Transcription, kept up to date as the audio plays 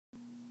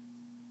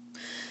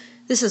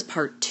This is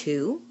part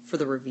 2 for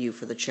the review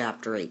for the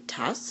Chapter 8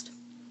 test.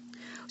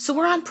 So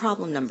we're on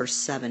problem number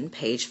 7,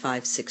 page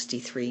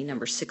 563,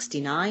 number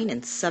 69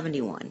 and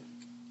 71.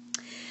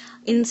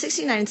 In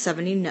 69 and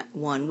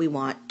 71, we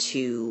want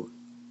to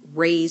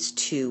raise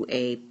to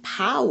a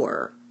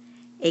power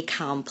a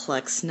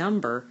complex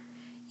number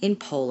in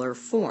polar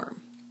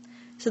form.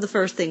 So the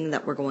first thing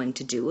that we're going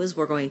to do is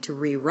we're going to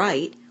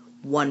rewrite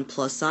 1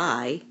 plus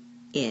I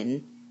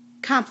in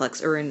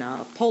complex or in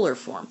polar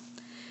form.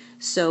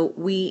 So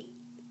we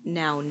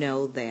now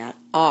know that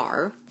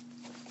r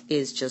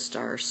is just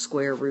our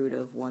square root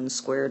of 1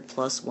 squared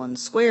plus 1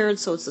 squared,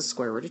 so it's the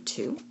square root of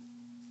 2.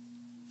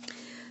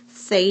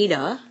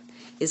 Theta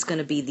is going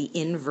to be the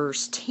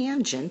inverse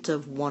tangent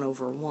of 1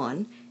 over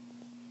 1,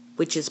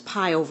 which is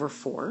pi over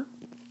 4.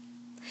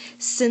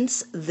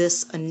 Since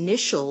this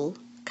initial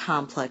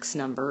complex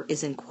number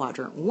is in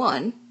quadrant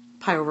 1,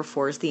 pi over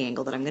 4 is the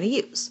angle that I'm going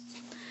to use.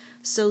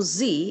 So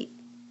z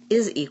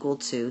is equal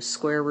to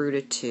square root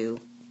of 2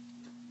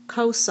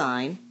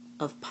 cosine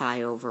of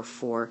pi over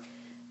 4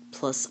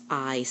 plus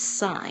I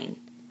sine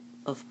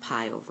of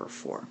pi over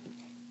 4.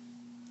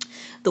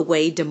 The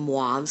way de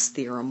Moivre's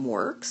theorem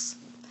works,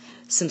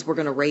 since we're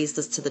going to raise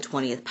this to the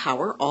 20th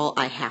power, all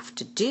I have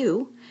to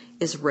do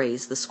is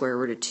raise the square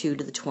root of 2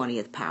 to the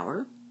 20th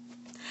power,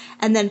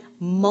 and then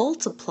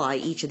multiply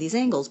each of these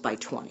angles by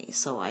 20.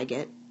 So I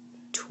get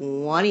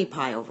 20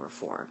 pi over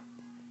 4.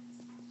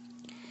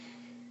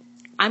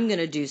 I'm going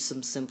to do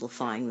some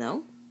simplifying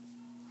though.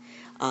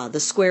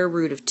 The square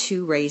root of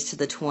 2 raised to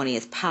the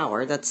 20th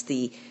power, that's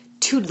the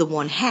 2 to the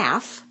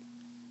 1/2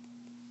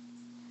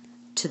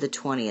 to the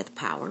 20th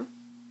power,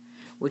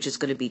 which is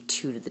going to be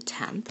 2 to the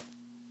 10th.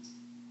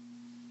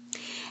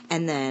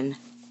 And then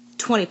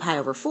 20 pi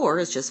over 4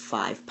 is just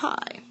 5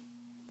 pi.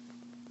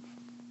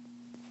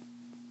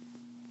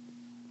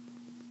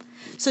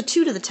 So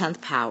 2 to the 10th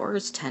power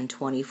is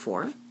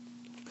 1024.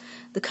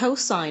 The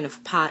cosine of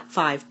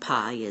 5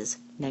 pi is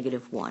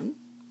negative 1.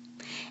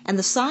 And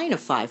the sine of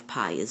 5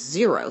 pi is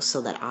 0,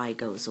 so that I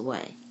goes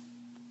away.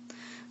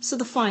 So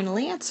the final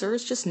answer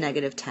is just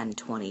negative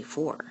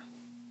 1024.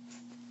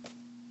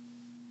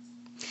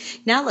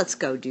 Now let's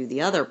go do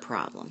the other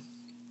problem.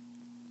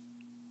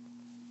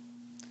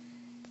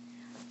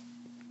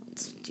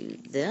 Let's do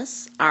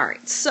this. All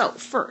right, so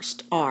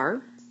first,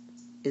 r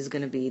is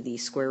going to be the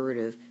square root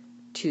of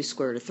 2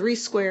 squared of 3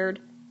 squared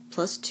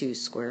plus 2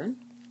 squared,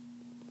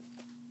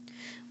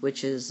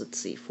 which is, let's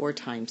see, 4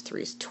 times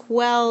 3 is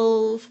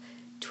 12.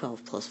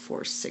 12 plus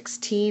 4 is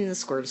 16. The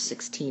square root of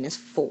 16 is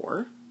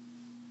 4.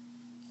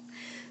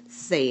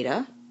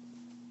 Theta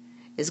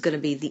is going to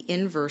be the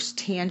inverse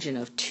tangent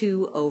of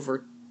 2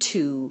 over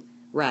 2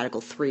 radical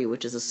 3,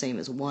 which is the same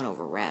as 1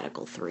 over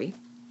radical 3.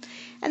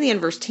 And the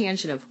inverse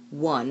tangent of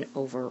 1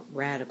 over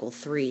radical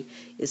 3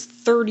 is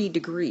 30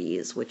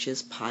 degrees, which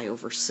is pi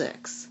over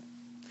 6.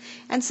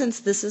 And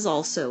since this is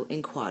also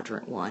in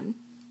quadrant 1,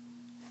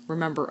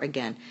 remember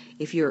again,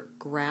 if you're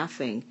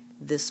graphing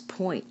this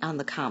point on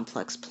the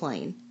complex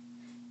plane,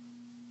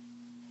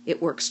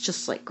 it works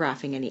just like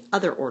graphing any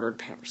other ordered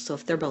pair. So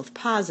if they're both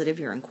positive,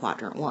 you're in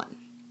quadrant 1.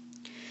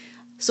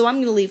 So I'm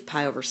going to leave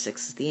pi over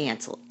 6 as the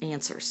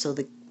answer. So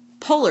the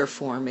polar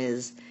form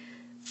is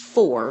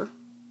 4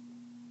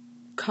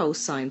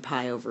 cosine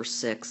pi over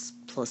 6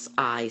 plus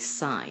I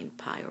sine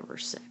pi over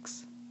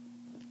 6.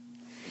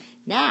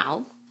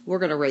 Now we're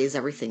going to raise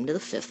everything to the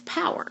 5th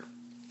power.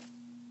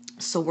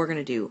 So we're going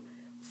to do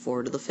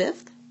 4 to the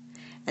 5th,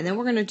 and then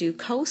we're going to do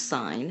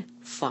cosine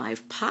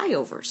 5 pi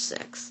over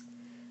 6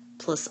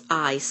 plus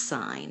I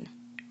sine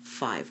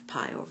 5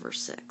 pi over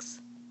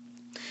 6.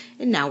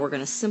 And now we're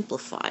going to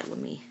simplify. Let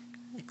me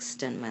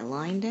extend my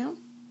line down.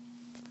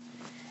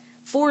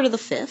 4 to the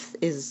 5th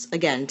is,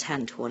 again,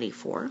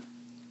 1024.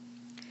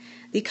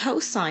 The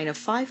cosine of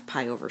 5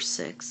 pi over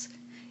 6,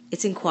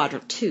 it's in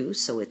quadrant 2,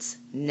 so it's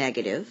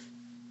negative,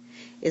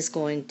 is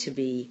going to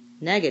be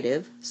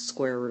negative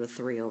square root of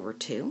 3 over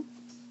 2.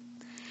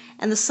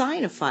 And the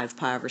sine of 5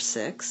 pi over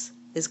 6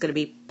 is going to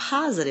be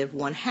positive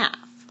 1/2.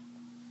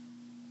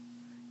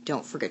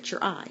 Don't forget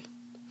your I.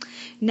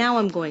 Now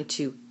I'm going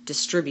to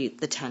distribute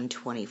the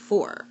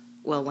 1024.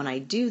 Well, when I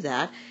do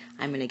that,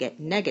 I'm going to get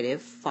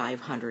negative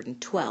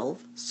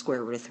 512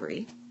 square root of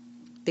 3,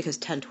 because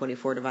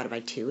 1024 divided by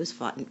 2 is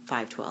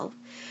 512,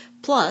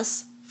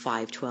 plus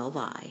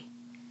 512i.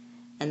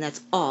 And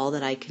that's all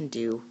that I can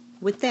do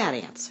with that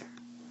answer.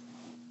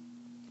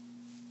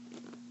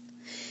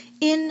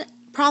 In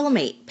problem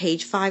 8,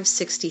 page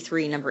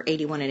 563, number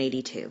 81 and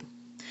 82,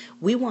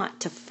 we want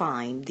to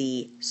find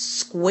the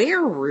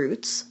square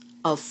roots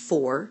of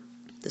 4,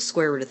 the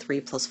square root of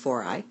 3 plus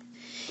 4i.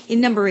 In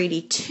number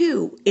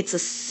 82, it's the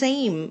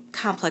same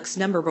complex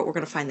number, but we're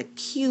going to find the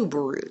cube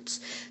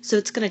roots. So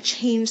it's going to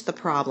change the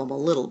problem a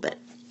little bit.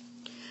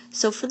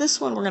 So for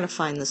this one, we're going to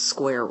find the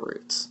square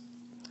roots,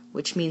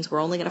 which means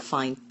we're only going to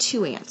find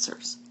 2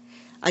 answers.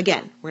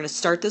 Again, we're going to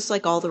start this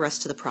like all the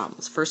rest of the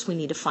problems. First, we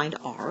need to find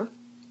r.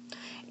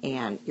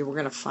 And we're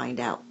going to find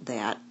out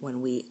that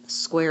when we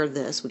square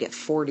this, we get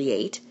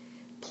 48.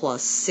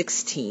 plus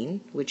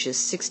 16, which is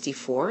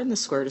 64, and the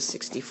square root of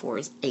 64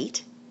 is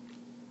 8.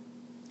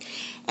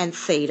 And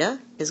theta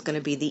is going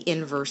to be the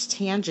inverse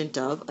tangent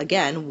of,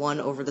 again, 1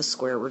 over the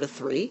square root of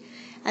 3.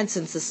 And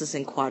since this is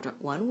in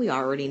quadrant 1, we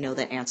already know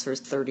that answer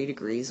is 30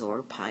 degrees,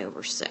 or pi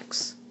over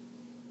 6.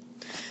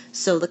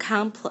 So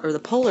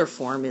the polar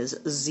form is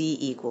z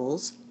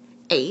equals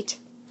 8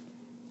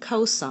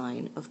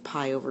 cosine of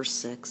pi over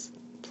 6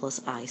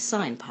 plus I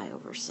sine pi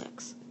over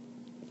 6.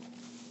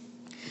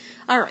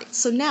 All right,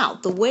 so now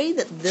the way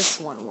that this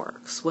one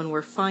works when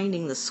we're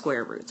finding the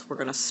square roots, we're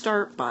going to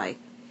start by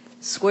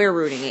square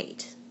rooting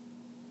 8.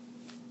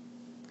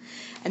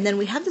 And then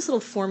we have this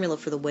little formula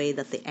for the way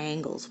that the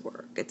angles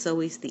work. It's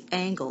always the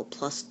angle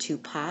plus 2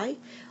 pi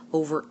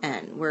over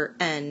n, where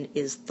n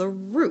is the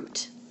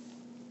root.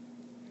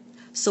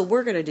 So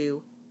we're going to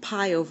do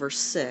pi over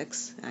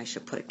 6, I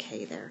should put a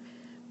k there,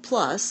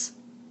 plus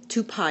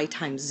 2 pi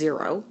times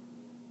 0,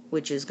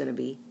 which is going to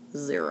be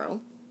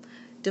 0,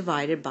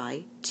 divided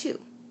by 2.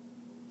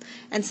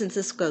 And since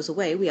this goes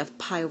away, we have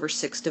pi over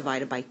 6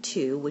 divided by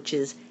 2, which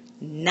is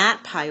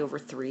not pi over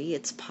 3,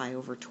 it's pi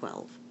over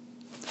 12.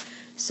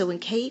 So when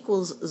k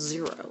equals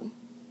 0,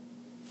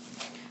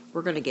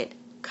 we're going to get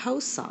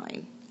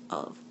cosine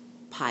of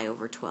pi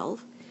over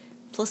 12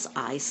 plus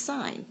I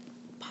sine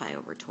pi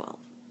over 12.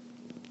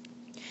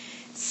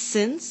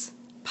 Since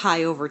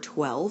pi over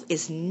 12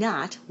 is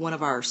not one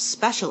of our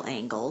special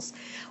angles,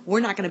 we're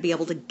not going to be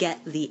able to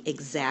get the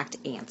exact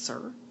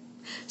answer.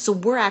 So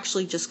we're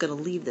actually just going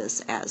to leave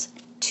this as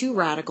 2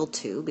 radical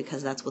 2,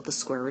 because that's what the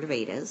square root of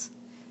 8 is,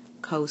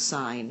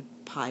 cosine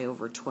pi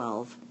over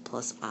 12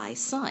 plus I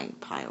sine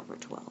pi over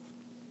 12.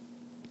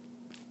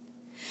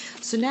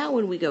 So now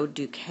when we go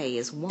do k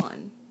is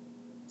 1,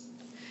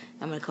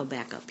 I'm going to come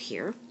back up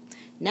here.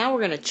 Now we're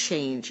going to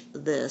change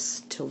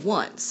this to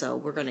 1. So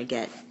we're going to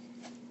get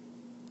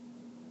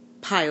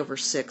pi over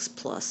 6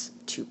 plus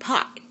 2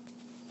 pi.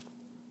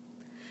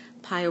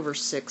 Pi over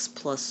 6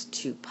 plus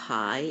 2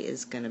 pi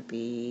is going to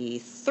be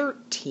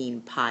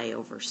 13 pi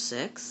over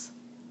 6.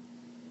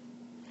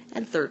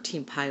 And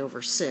 13 pi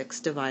over 6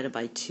 divided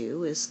by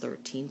 2 is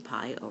 13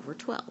 pi over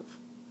 12.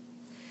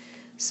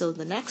 So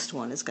the next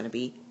one is going to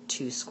be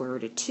 2 square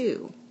root of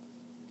 2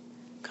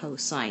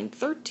 cosine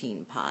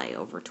 13 pi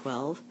over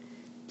 12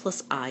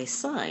 plus I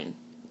sine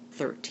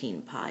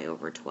 13 pi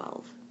over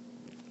 12.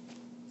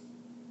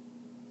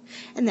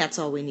 And that's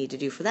all we need to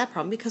do for that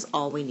problem, because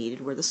all we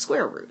needed were the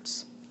square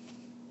roots.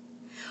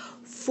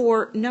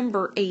 For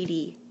number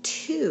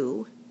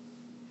 82,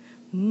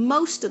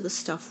 most of the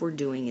stuff we're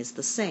doing is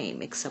the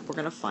same, except we're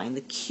going to find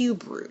the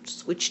cube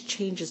roots, which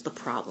changes the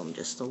problem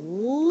just a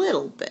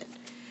little bit,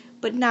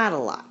 but not a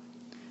lot.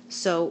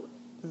 So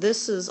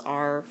this is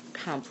our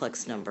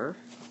complex number,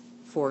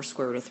 4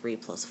 square root of 3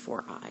 plus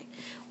 4i,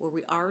 where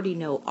we already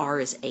know r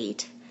is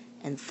 8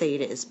 and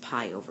theta is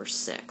pi over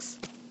 6.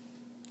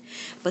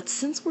 But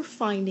since we're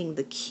finding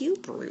the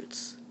cube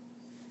roots,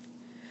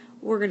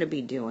 we're going to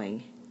be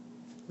doing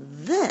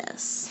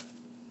this,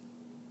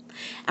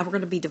 and we're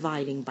going to be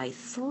dividing by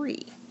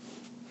 3.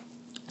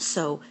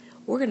 So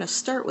we're going to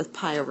start with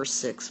pi over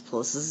 6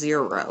 plus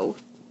 0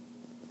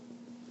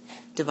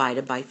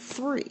 divided by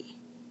 3,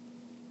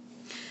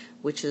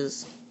 which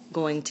is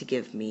going to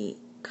give me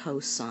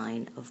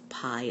cosine of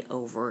pi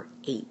over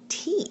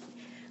 18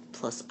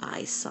 plus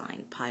I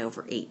sine pi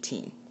over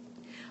 18.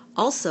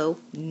 Also,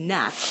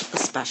 not a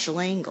special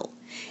angle.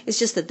 It's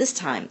just that this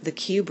time the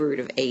cube root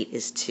of 8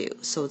 is 2,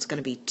 so it's going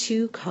to be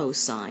 2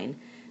 cosine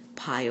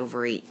pi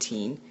over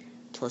 18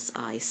 plus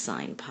I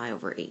sine pi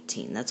over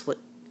 18. That's what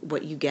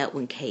you get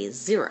when k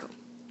is 0.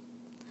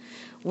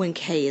 When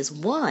k is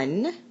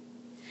 1,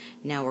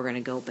 now we're going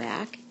to go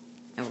back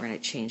and we're going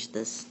to change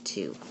this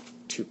to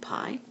 2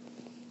 pi.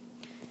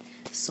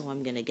 So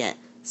I'm going to get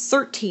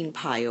 13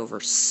 pi over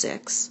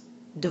 6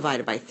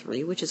 divided by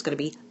 3, which is going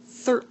to be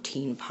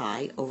 13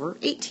 pi over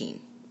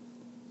 18.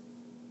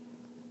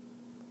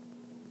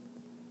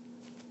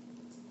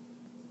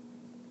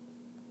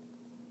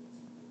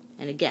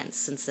 And again,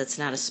 since that's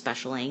not a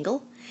special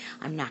angle,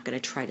 I'm not going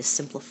to try to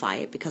simplify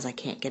it because I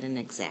can't get an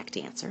exact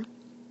answer.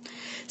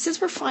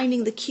 Since we're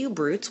finding the cube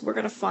roots, we're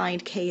going to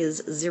find k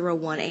is 0,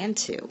 1, and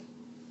 2.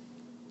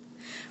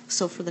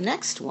 So for the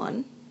next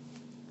one,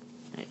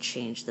 I'm going to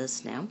change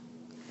this now.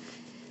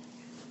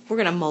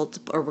 We're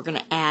going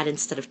to add,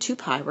 instead of 2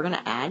 pi, we're going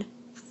to add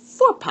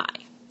 4 pi.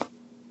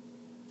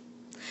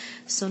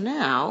 So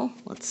now,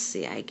 let's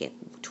see, I get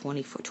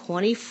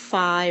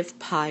 25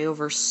 pi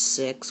over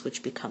 6,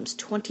 which becomes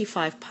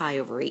 25 pi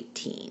over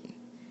 18.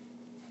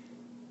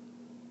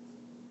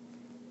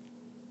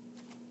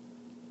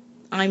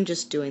 I'm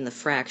just doing the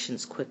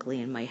fractions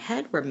quickly in my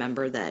head.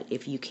 Remember that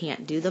if you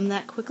can't do them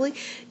that quickly,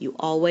 you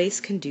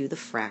always can do the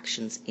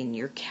fractions in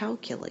your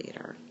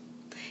calculator.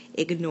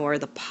 Ignore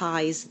the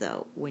pi's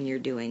though when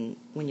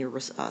you're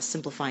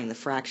simplifying the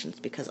fractions,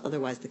 because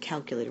otherwise the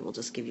calculator will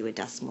just give you a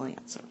decimal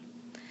answer.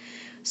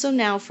 So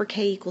now for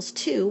k equals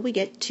 2, we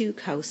get 2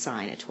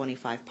 cosine of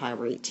 25 pi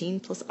over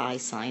 18 plus I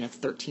sine of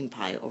 13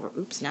 pi over,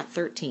 oops, not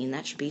 13,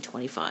 that should be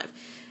 25.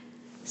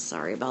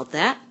 Sorry about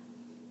that.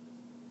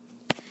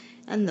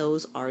 and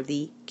those are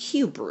the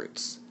cube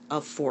roots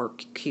of square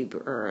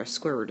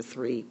root of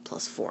 3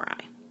 plus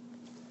 4i.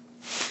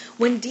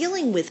 When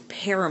dealing with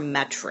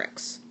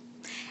parametrics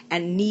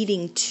and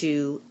needing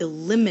to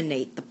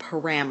eliminate the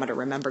parameter,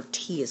 remember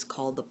t is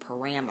called the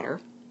parameter,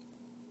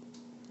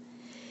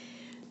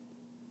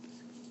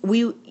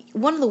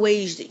 one of the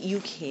ways that you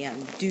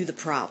can do the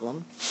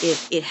problem,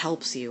 if it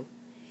helps you,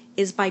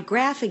 is by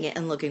graphing it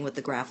and looking what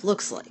the graph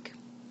looks like.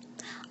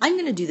 I'm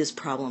going to do this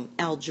problem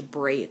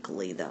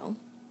algebraically, though.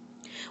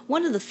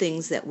 One of the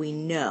things that we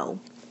know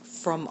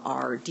from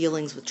our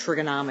dealings with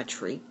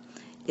trigonometry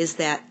is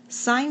that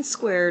sine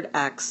squared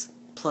x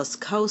plus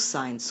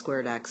cosine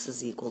squared x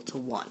is equal to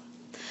 1.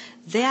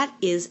 That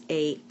is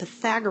a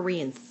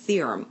Pythagorean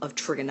theorem of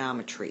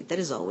trigonometry that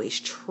is always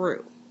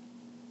true.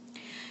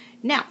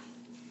 Now,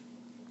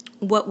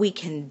 what we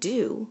can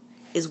do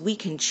is we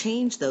can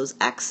change those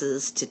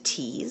x's to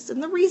t's,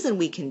 and the reason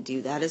we can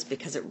do that is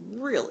because it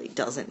really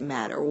doesn't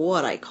matter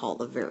what I call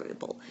the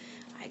variable.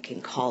 I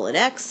can call it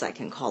x, I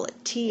can call it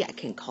t, I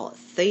can call it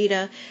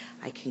theta,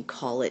 I can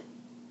call it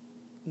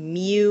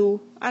mu,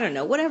 I don't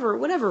know, whatever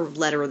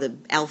letter of the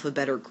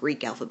alphabet or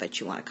Greek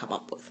alphabet you want to come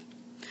up with.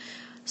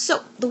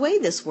 So the way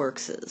this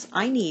works is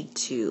I need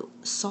to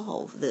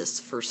solve this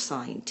for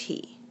sine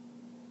t.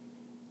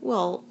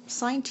 Well,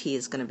 sine t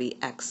is going to be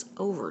x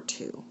over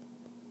 2.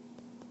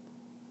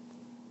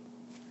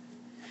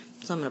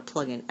 So I'm going to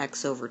plug in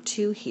x over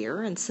 2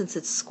 here, and since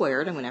it's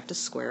squared, I'm going to have to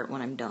square it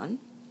when I'm done.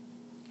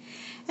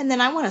 And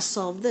then I want to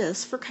solve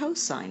this for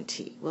cosine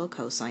t. Well,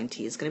 cosine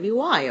t is going to be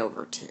y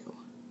over 2.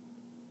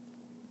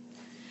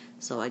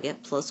 So I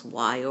get plus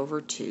y over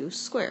 2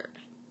 squared.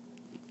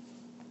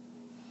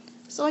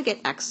 So I get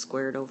x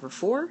squared over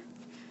 4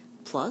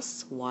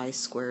 plus y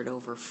squared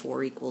over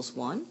 4 equals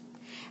 1.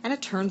 And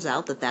it turns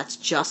out that that's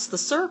just the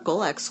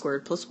circle, x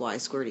squared plus y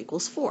squared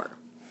equals 4.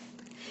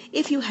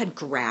 If you had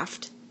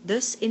graphed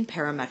this in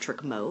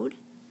parametric mode,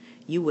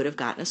 you would have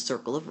gotten a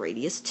circle of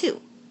radius 2.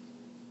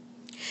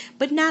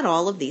 But not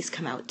all of these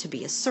come out to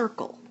be a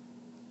circle.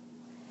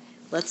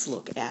 Let's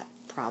look at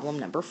problem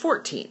number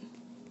 14,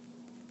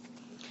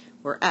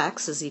 where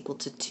x is equal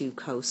to 2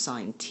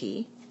 cosine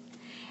t,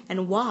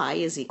 and y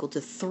is equal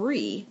to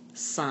 3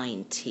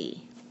 sine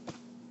t.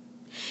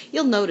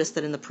 You'll notice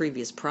that in the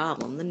previous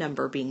problem, the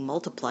number being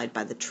multiplied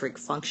by the trig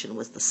function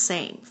was the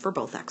same for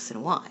both x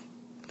and y.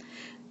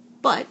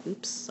 But,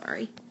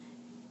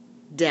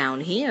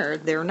 down here,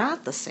 they're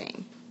not the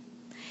same.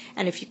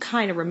 And if you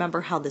kind of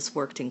remember how this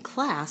worked in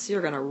class,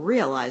 you're going to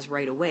realize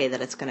right away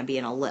that it's going to be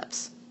an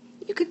ellipse.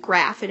 You could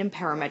graph it in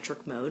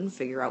parametric mode and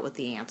figure out what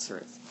the answer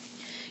is.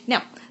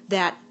 Now,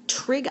 that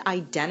trig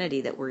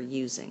identity that we're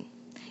using,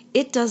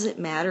 it doesn't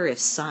matter if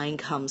sine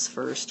comes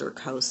first or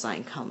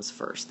cosine comes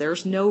first.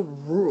 There's no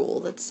rule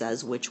that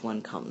says which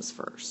one comes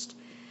first,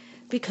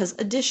 because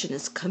addition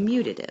is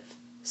commutative,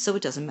 so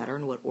it doesn't matter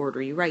in what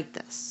order you write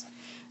this.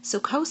 So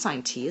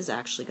cosine t is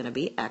actually going to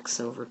be x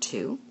over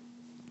 2,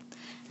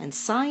 and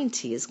sine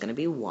t is going to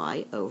be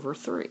y over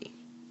 3.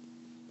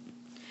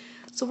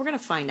 So we're going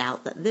to find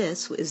out that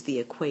this is the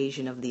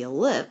equation of the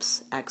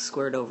ellipse, x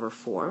squared over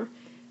 4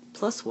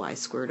 plus y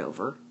squared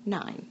over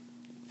 9.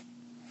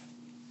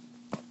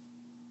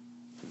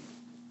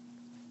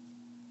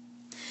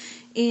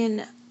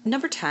 In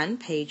number 10,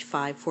 page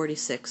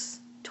 546,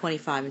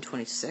 25, and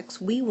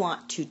 26, we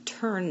want to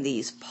turn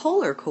these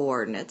polar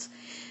coordinates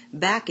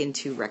back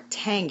into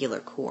rectangular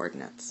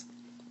coordinates.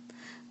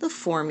 The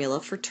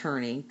formula for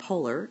turning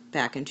polar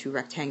back into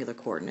rectangular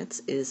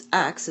coordinates is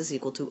x is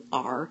equal to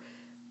r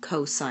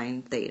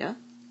cosine theta,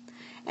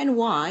 and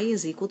y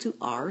is equal to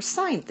r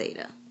sine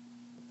theta.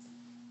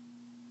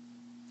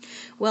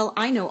 Well,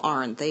 I know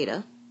r and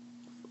theta.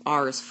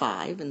 R is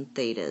 5, and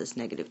theta is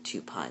negative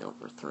 2 pi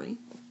over 3.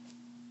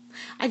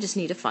 I just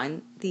need to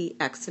find the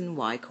x and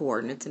y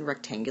coordinates in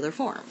rectangular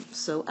form.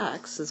 So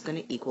x is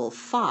going to equal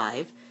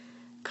 5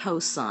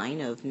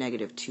 cosine of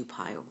negative 2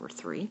 pi over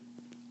 3.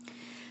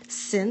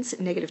 Since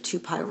negative 2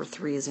 pi over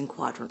 3 is in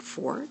quadrant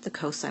 4, the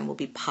cosine will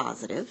be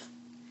positive,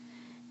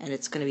 and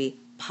it's going to be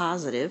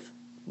positive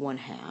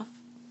 1/2.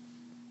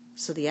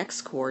 So the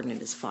x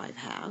coordinate is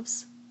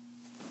 5/2.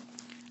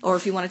 Or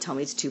if you want to tell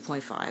me it's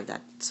 2.5,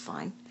 that's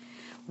fine.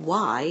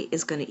 Y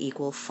is going to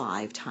equal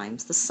 5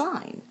 times the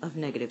sine of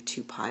negative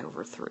 2 pi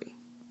over 3.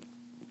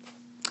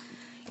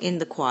 In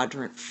the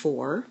quadrant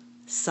 4,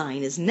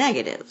 sine is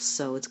negative,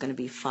 so it's going to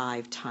be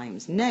 5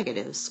 times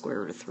negative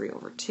square root of 3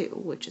 over 2,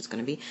 which is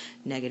going to be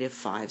negative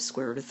 5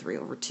 square root of 3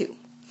 over 2.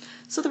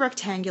 So the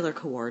rectangular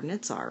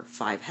coordinates are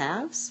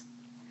 5/2,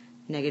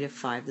 negative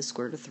 5 the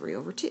square root of 3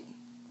 over 2.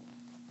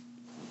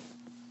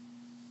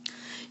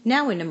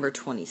 Now in number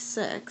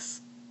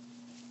 26,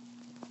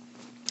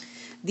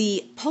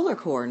 the polar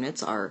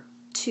coordinates are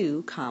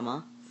 2,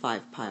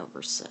 5 pi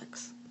over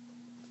 6.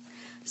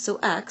 So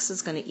x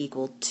is going to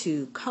equal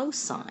 2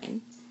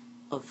 cosine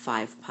of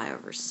 5 pi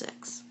over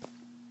 6.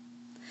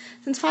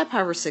 Since 5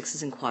 pi over 6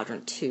 is in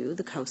quadrant 2,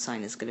 the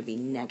cosine is going to be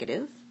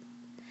negative,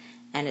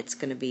 and it's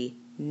going to be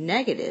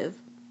negative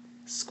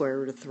square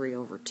root of 3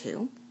 over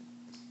 2.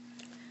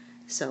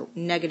 So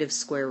negative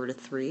square root of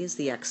 3 is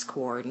the x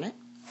coordinate,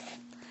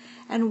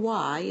 and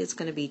y is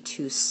going to be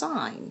 2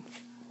 sine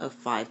of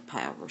 5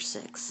 pi over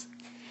 6.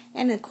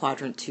 And in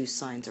quadrant 2,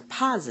 signs are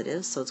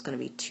positive, so it's going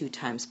to be 2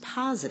 times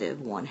positive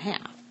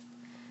 1/2,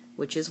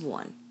 which is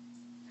 1.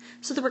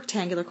 So the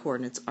rectangular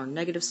coordinates are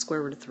negative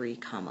square root of 3,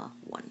 comma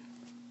 1.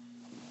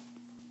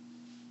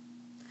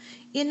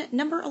 In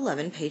number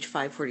 11, page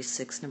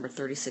 546, number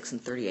 36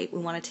 and 38, we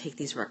want to take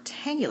these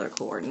rectangular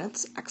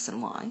coordinates, x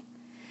and y,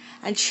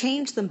 and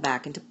change them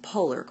back into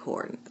polar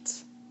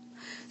coordinates.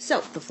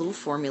 So the little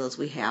formulas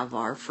we have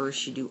are,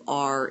 first you do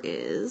r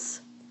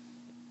is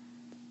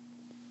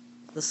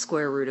the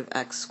square root of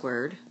x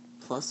squared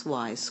plus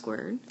y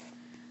squared.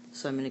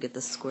 So I'm going to get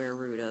the square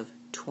root of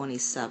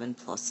 27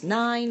 plus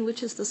 9,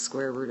 which is the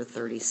square root of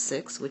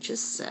 36, which is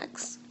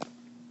 6.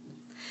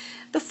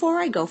 Before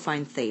I go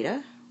find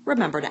theta,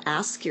 remember to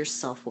ask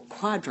yourself what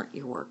quadrant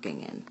you're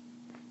working in.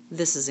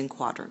 This is in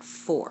quadrant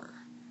 4.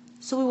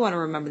 So we want to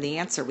remember the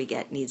answer we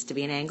get needs to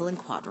be an angle in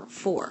quadrant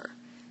 4.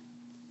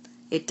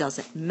 It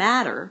doesn't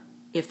matter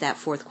if that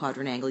fourth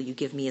quadrant angle you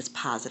give me is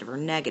positive or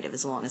negative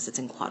as long as it's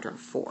in quadrant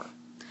 4.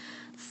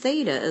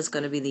 Theta is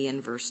going to be the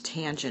inverse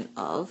tangent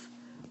of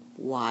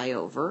y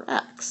over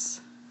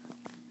x.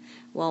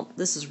 Well,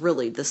 this is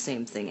really the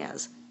same thing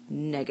as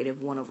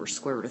negative 1 over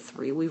square root of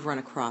 3. We've run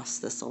across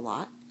this a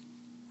lot.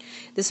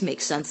 This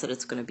makes sense that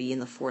it's going to be in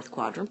the fourth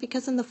quadrant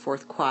because in the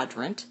fourth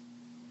quadrant,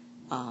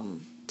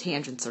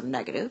 tangents are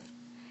negative.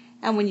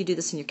 And when you do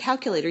this in your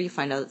calculator, you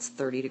find out it's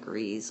 30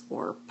 degrees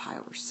or pi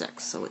over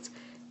 6. So it's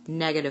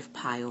negative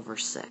pi over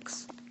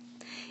 6.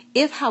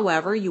 If,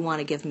 however, you want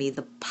to give me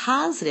the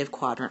positive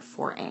quadrant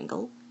 4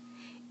 angle,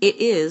 it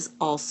is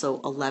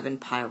also 11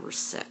 pi over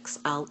 6.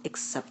 I'll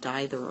accept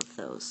either of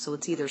those. So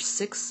it's either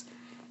 6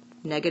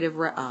 negative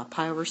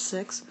pi over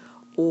 6,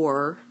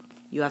 or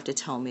you have to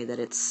tell me that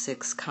it's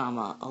 6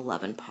 comma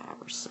 11 pi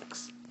over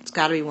 6. It's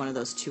got to be one of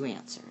those two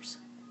answers.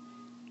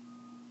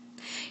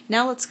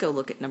 Now let's go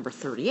look at number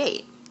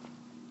 38.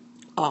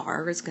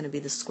 R is going to be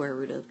the square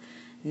root of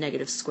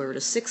negative square root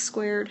of 6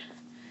 squared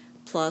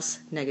plus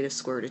negative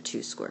square root of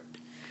 2 squared.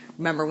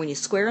 Remember, when you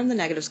square them, the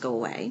negatives go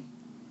away.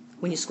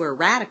 When you square a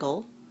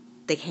radical,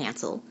 they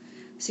cancel.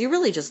 So you're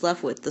really just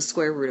left with the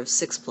square root of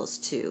 6 plus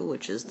 2,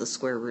 which is the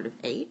square root of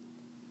 8.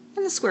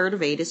 And the square root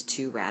of 8 is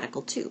 2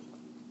 radical 2.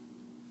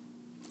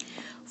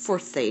 For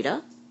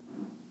theta,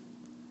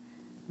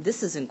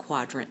 this is in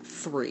quadrant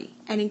 3.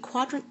 And in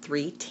quadrant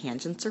 3,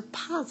 tangents are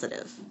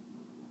positive.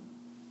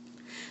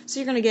 So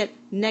you're going to get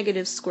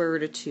negative square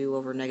root of 2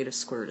 over negative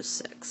square root of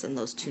 6. And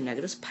those two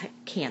negatives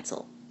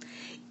cancel.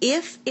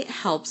 If it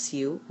helps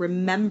you,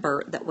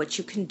 remember that what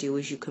you can do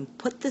is you can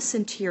put this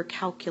into your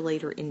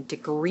calculator in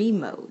degree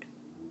mode.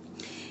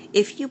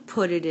 If you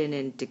put it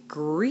in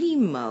degree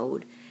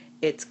mode,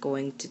 it's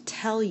going to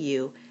tell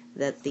you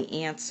that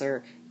the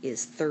answer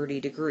is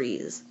 30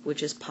 degrees,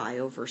 which is pi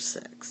over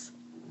 6.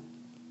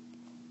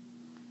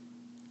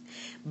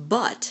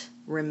 But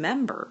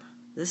remember,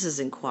 this is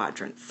in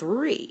quadrant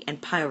 3, and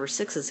pi over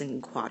 6 is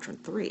in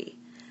quadrant 3.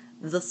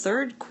 The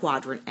third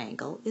quadrant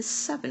angle is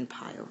 7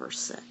 pi over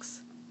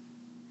 6.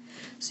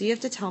 So you have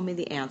to tell me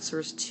the answer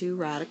is 2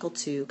 radical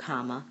 2,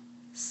 comma,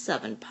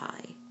 7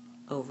 pi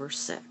over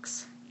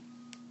 6.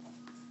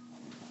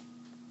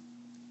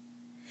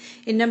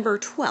 In number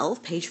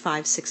 12, page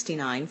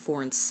 569,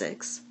 4 and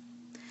 6,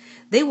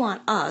 they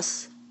want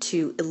us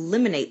to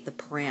eliminate the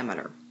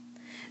parameter.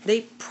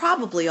 They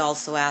probably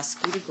also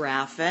ask you to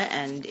graph it,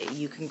 and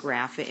you can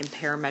graph it in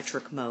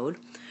parametric mode.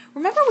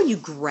 Remember, when you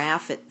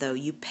graph it, though,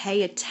 you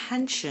pay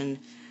attention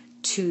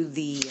to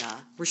the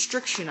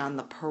restriction on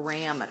the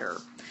parameter,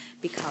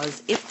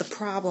 because if the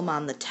problem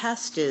on the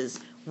test is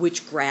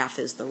which graph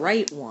is the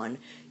right one,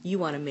 you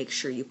want to make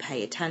sure you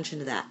pay attention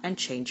to that and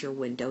change your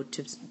window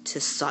to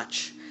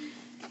such.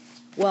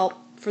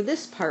 Well, for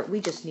this part, we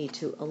just need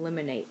to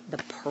eliminate the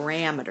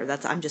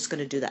parameter. I'm just going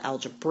to do the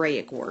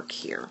algebraic work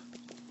here.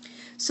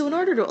 So in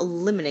order to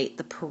eliminate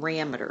the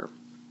parameter,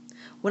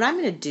 what I'm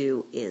going to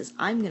do is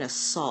I'm going to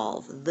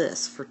solve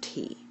this for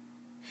t.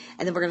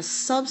 And then we're going to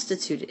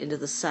substitute it into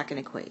the second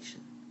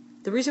equation.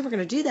 The reason we're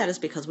going to do that is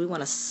because we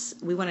want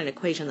an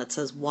equation that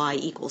says y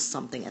equals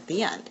something at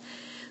the end.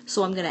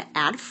 So I'm going to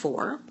add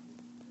 4,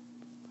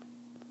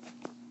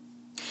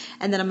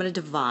 and then I'm going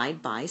to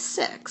divide by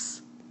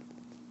 6.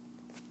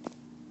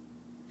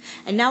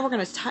 And now we're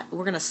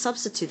going to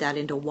substitute that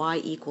into y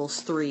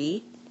equals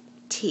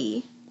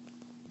 3t.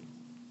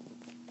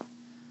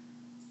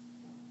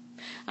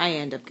 I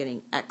end up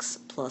getting x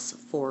plus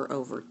 4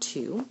 over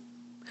 2.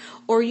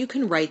 Or you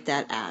can write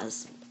that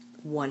as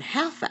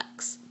 1/2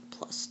 x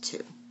plus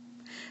 2.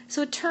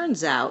 So it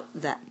turns out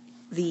that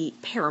the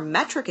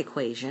parametric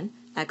equation,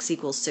 x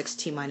equals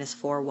 6t minus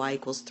 4, y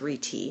equals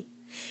 3t,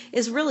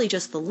 is really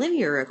just the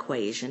linear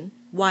equation,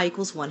 y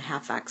equals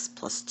 1/2 x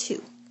plus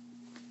 2.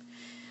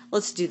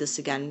 Let's do this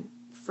again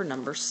for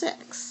number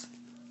 6.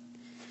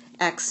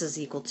 X is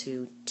equal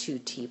to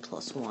 2t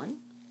plus 1,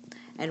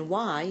 and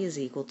y is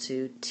equal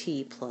to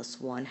t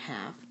plus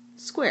 1/2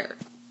 squared.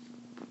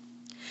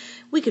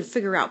 We could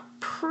figure out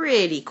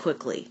pretty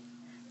quickly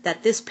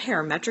that this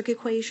parametric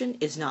equation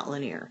is not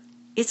linear.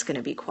 It's going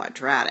to be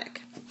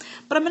quadratic.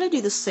 But I'm going to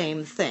do the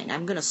same thing.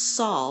 I'm going to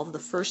solve the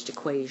first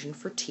equation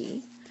for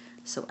t.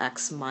 So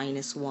x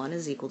minus 1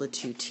 is equal to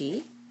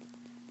 2t.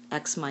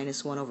 X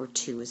minus 1 over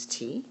 2 is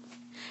t.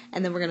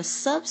 And then we're going to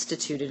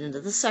substitute it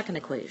into the second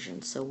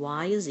equation. So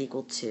y is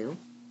equal to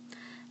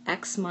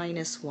x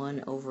minus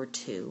 1 over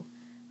 2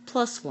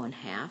 plus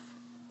 1/2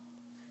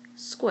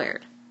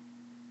 squared.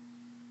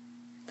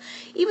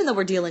 Even though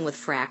we're dealing with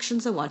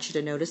fractions, I want you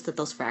to notice that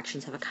those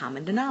fractions have a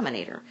common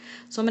denominator.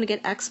 So I'm going to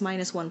get x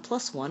minus 1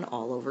 plus 1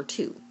 all over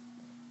 2,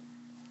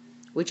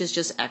 which is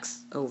just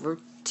x over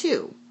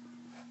 2.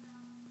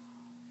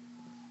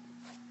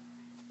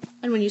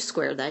 And when you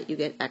square that, you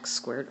get x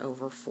squared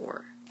over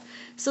 4.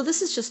 So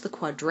this is just the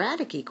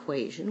quadratic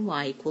equation,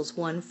 y equals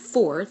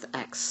 1/4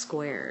 x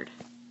squared.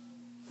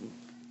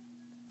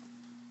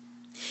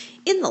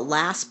 In the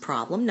last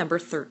problem, number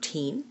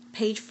 13,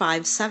 page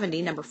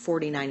 570, number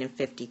 49 and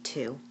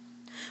 52,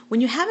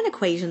 when you have an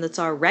equation that's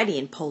already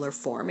in polar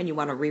form and you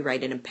want to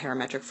rewrite it in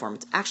parametric form,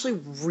 it's actually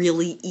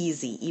really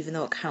easy, even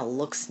though it kind of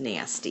looks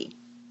nasty.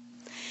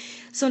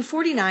 So in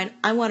 49,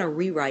 I want to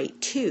rewrite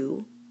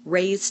 2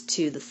 raised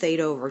to the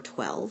theta over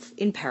 12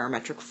 in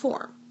parametric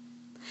form.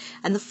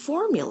 And the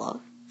formula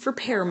for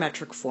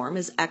parametric form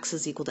is x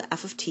is equal to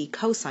f of t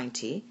cosine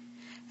t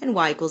and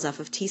y equals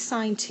f of t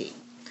sine t.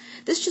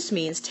 This just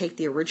means take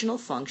the original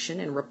function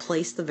and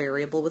replace the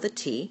variable with a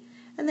t,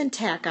 and then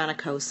tack on a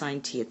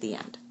cosine t at the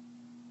end.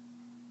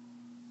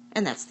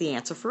 And that's the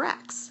answer for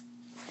x.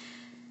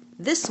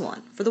 This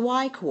one, for the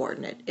y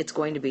coordinate, it's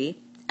going to be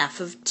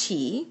f of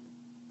t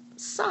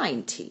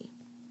sine t.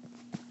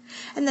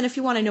 And then if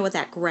you want to know what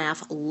that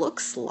graph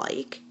looks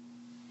like,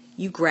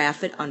 you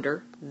graph it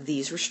under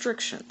these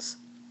restrictions.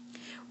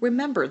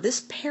 Remember, this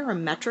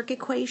parametric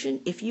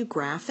equation, if you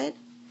graph it,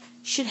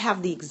 should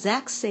have the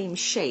exact same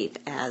shape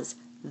as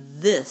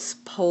this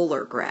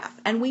polar graph,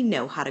 and we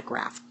know how to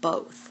graph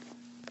both.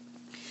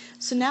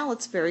 So now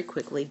let's very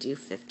quickly do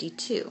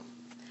 52.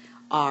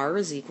 R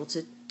is equal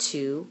to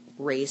 2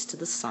 raised to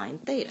the sine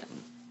theta.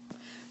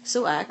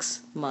 So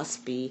x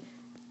must be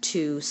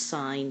 2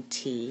 sine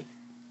t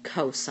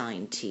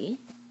cosine t.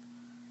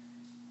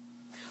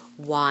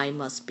 Y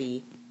must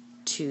be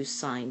 2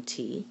 sine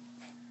t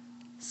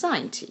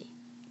sine t.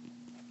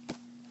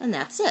 And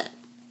that's it.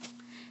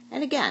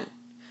 And again,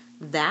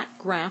 that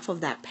graph of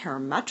that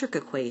parametric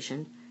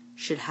equation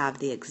should have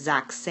the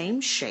exact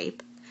same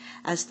shape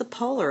as the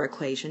polar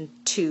equation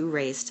 2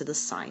 raised to the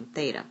sine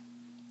theta.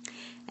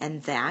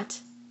 And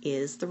that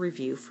is the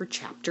review for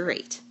Chapter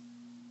 8.